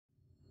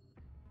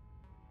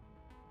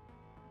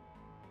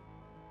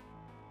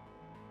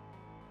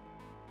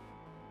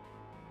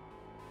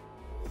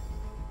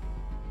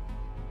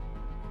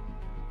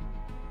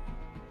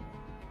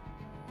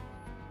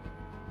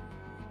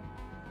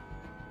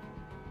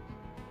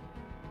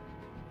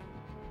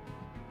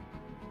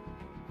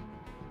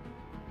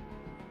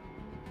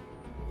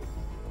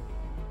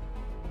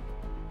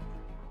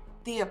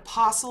The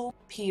Apostle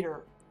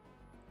Peter.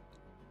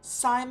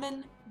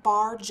 Simon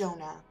Bar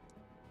Jonah,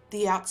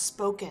 the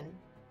outspoken,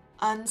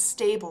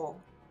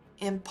 unstable,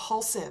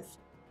 impulsive,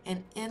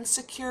 and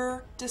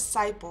insecure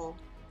disciple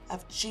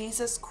of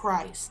Jesus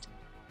Christ,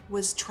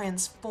 was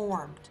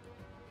transformed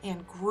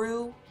and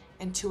grew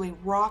into a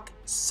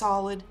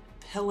rock-solid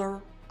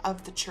pillar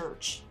of the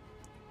church.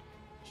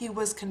 He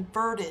was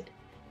converted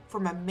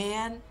from a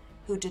man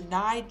who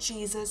denied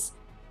Jesus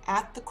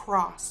at the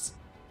cross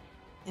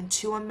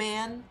into a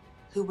man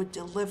who would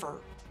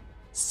deliver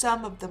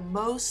some of the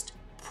most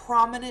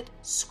prominent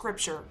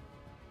scripture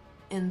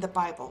in the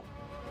Bible.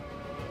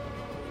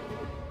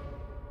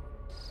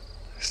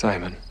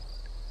 Simon.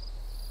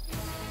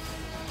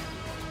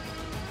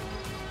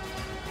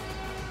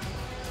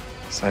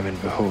 Simon,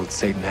 behold,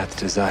 Satan hath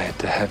desired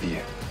to have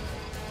you,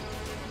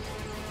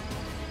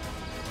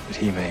 that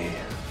he may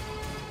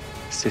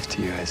sift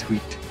you as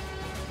wheat.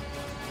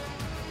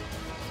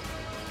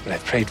 But I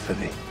prayed for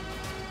thee,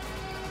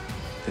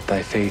 that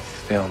thy faith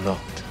fail not.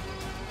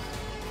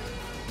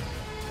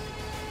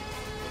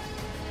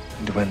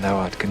 And when thou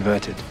art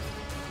converted,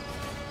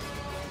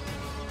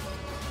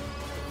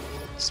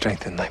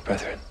 strengthen thy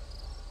brethren.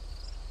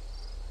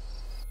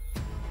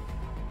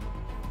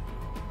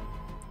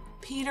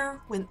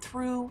 Peter went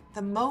through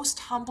the most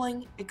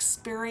humbling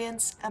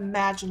experience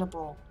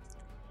imaginable.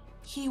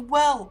 He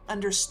well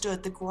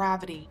understood the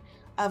gravity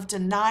of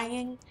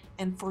denying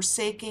and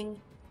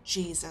forsaking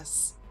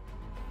Jesus.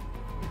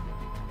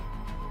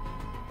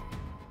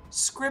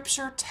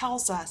 Scripture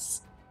tells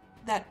us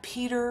that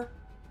Peter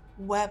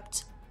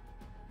wept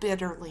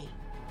bitterly.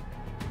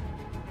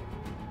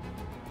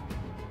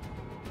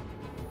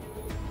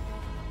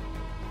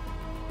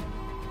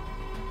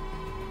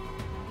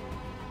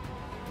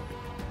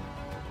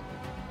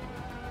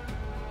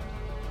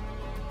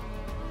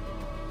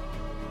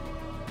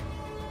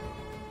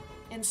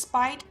 In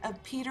spite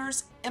of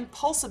Peter's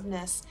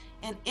impulsiveness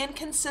and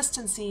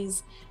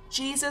inconsistencies,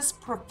 Jesus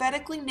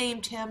prophetically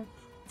named him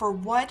for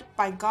what,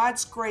 by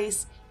God's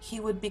grace, he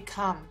would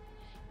become.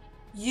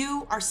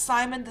 You are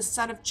Simon the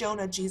son of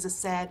Jonah, Jesus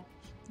said.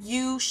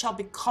 You shall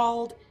be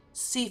called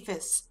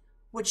Cephas,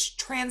 which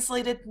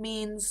translated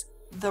means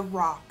the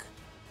rock.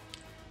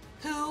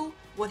 Who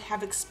would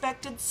have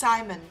expected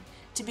Simon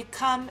to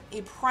become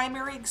a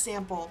primary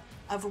example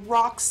of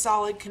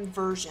rock-solid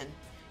conversion,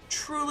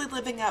 truly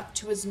living up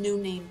to his new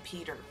name,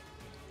 Peter?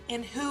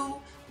 And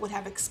who would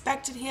have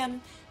expected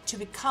him to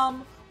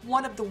become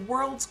one of the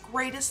world's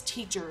greatest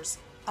teachers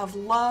of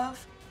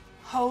love,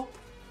 hope,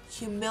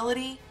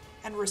 humility,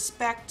 and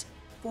respect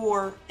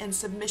for and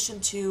submission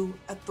to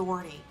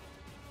authority?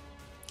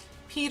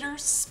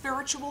 Peter's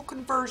spiritual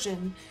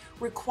conversion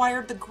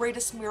required the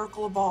greatest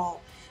miracle of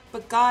all,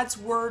 but God's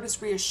word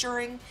is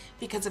reassuring,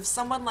 because if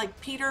someone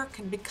like Peter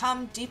can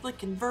become deeply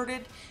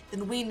converted,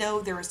 then we know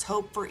there is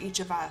hope for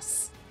each of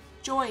us.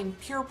 Join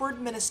Pure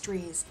Word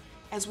Ministries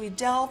as we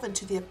delve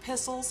into the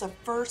epistles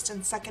of 1st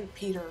and 2nd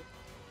Peter.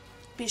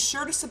 Be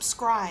sure to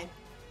subscribe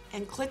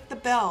and click the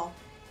bell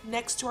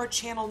next to our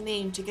channel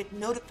name to get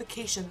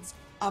notifications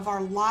of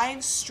our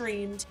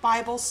live-streamed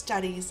Bible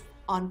studies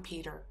on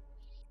Peter.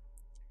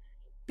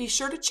 Be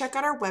sure to check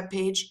out our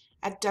webpage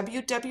at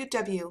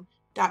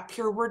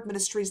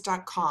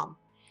www.purewordministries.com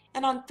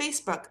and on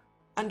Facebook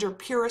under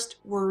Purest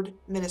Word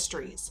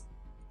Ministries,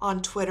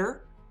 on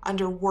Twitter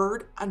under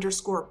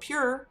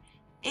Word_Pure,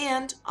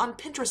 and on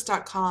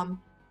Pinterest.com,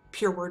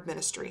 Pure Word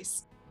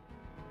Ministries.